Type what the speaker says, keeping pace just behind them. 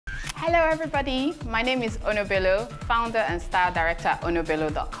Hello everybody, my name is Ono Bello, founder and style director at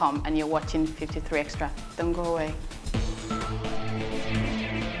onobello.com, and you're watching 53Extra. Don't go away.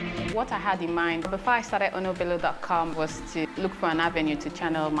 What I had in mind before I started onobello.com was to look for an avenue to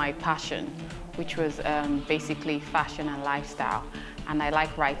channel my passion, which was basically fashion and lifestyle. And I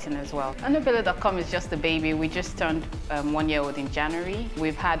like writing as well. Onobello.com is just a baby. We just turned 1 year old in January.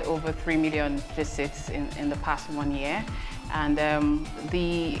 We've had over 3 million visits in the past 1 year. And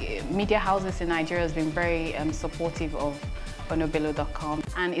the media houses in Nigeria has been very supportive of onobello.com.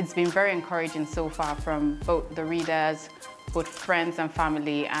 And it's been very encouraging so far from both the readers, both friends and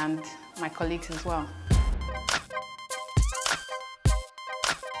family, and my colleagues as well.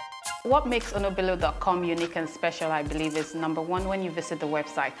 What makes onobello.com unique and special, I believe, is number one, when you visit the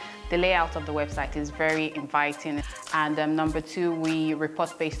website, the layout of the website is very inviting. And number two, we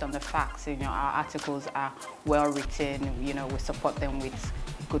report based on the facts. Our articles are well written. We support them with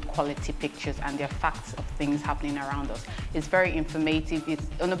good quality pictures, and they're facts of things happening around us. It's very informative.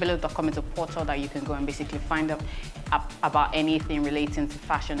 Onobello.com is a portal that you can go and basically find out about anything relating to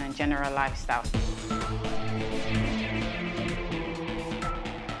fashion and general lifestyle.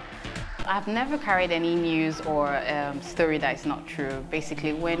 I've never carried any news or story that is not true.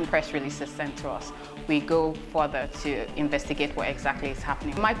 Basically, when press releases sent to us, we go further to investigate what exactly is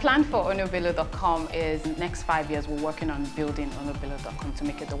happening. My plan for onobello.com is next 5 years, we're working on building onobello.com to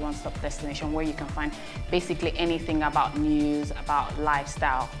make it the one-stop destination where you can find basically anything about news, about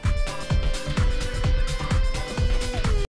lifestyle.